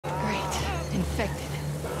infected.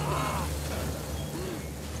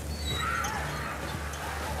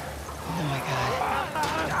 Oh my god.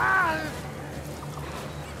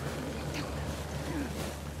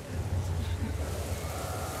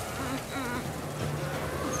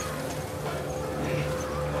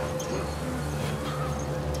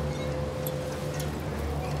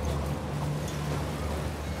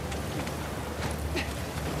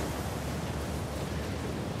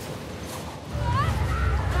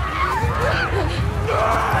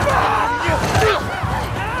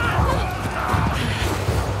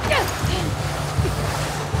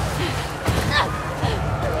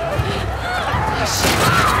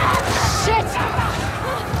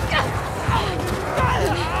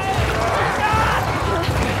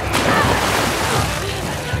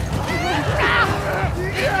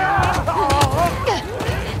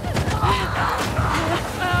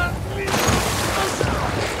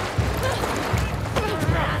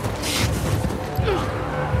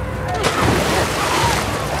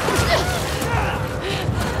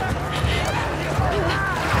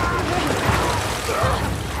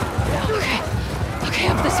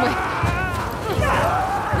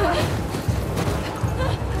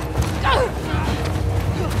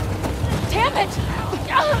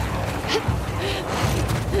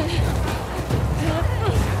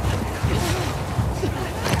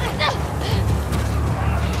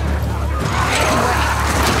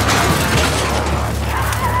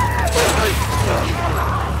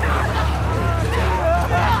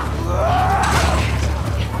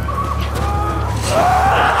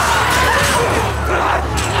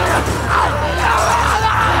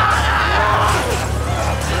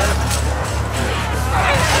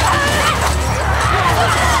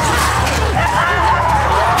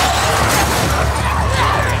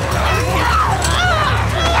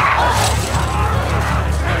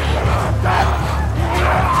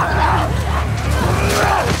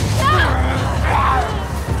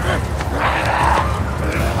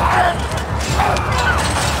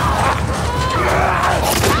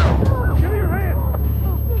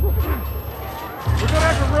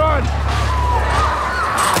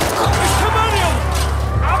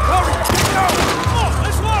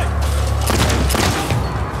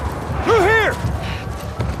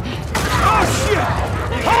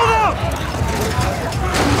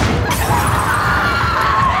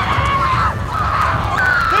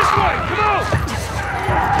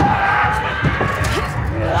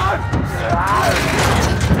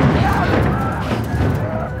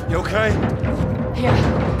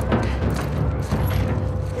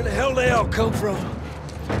 Come from?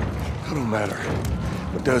 It don't matter.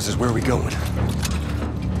 What does is where we going.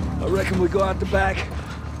 I reckon we go out the back.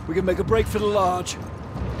 We can make a break for the lodge.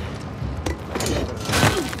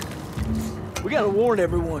 We gotta warn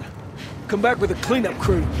everyone. Come back with a cleanup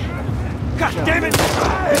crew. God damn it!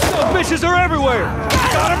 These little bitches are everywhere!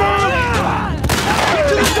 Got 'em early! Get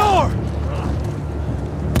to the door!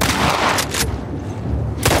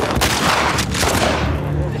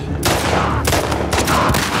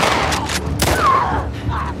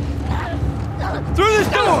 Through this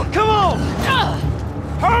door! Come on!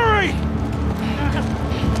 Hurry!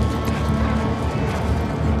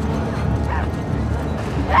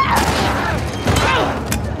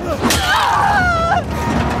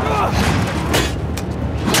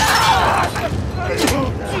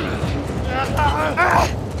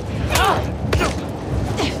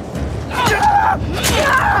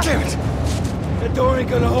 Damn it! That door ain't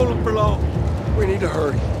gonna hold him for long. We need to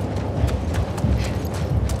hurry.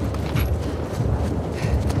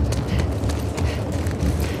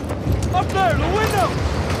 Up there, the window!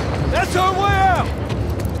 That's our way out!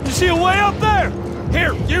 You see a way up there?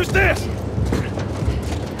 Here, use this!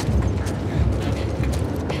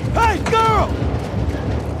 Hey, girl!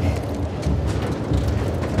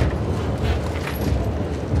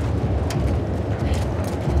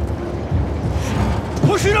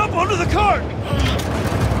 Push it up onto the cart!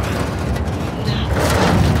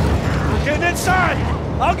 We're getting inside!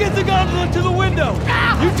 I'll get the gondola to the window!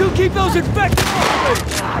 You two keep those infected off me!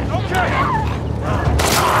 Okay!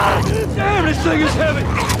 Damn, this thing is heavy!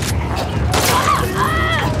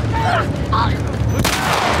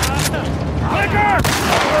 Liquor!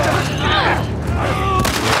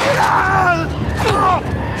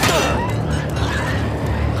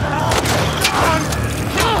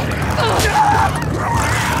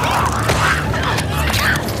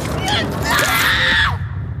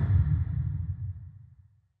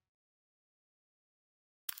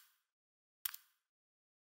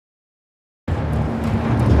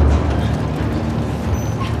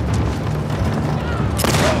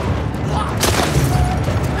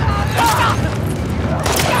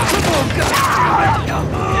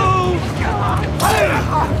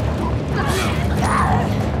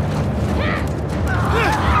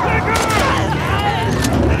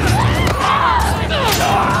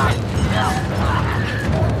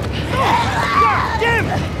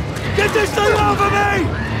 Get this thing off of me!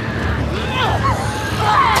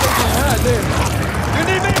 There. You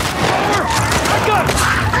need me? Over! I got it!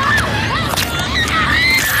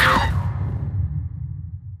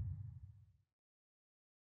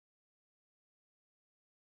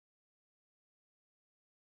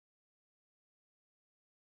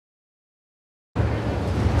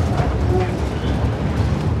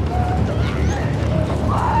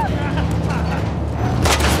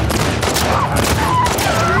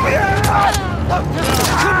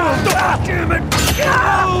 Damn it! Go!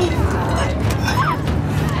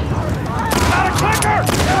 Got a clicker!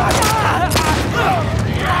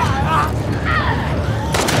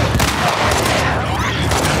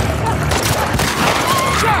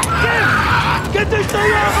 Get this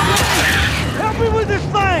thing off of me! Help me with this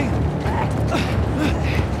thing!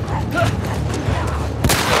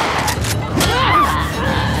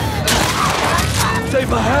 Save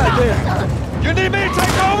my hide there! You need me to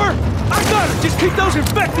take over? I got it! Just keep those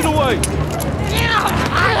infected away!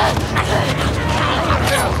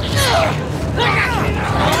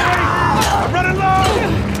 I'm running low!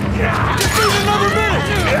 Just need another minute!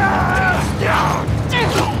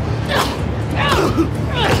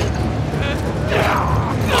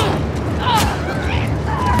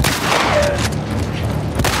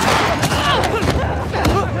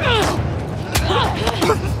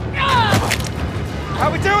 How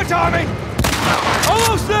we doing, Tommy?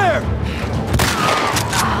 Almost there!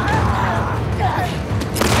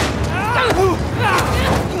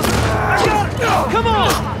 Come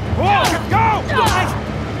on! Go! Guys!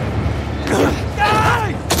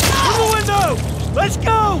 Through the window! Let's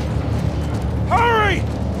go! Hurry!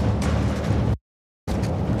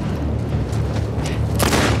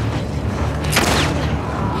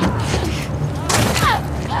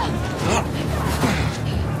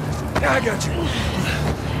 I got you.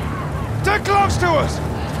 They're close to us!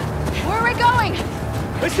 Where are we going?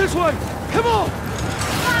 It's this way! Come on!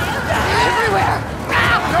 Everywhere!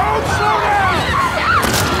 Don't slow down!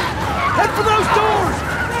 Head for those doors!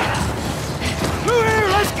 Through here,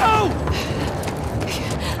 let's go!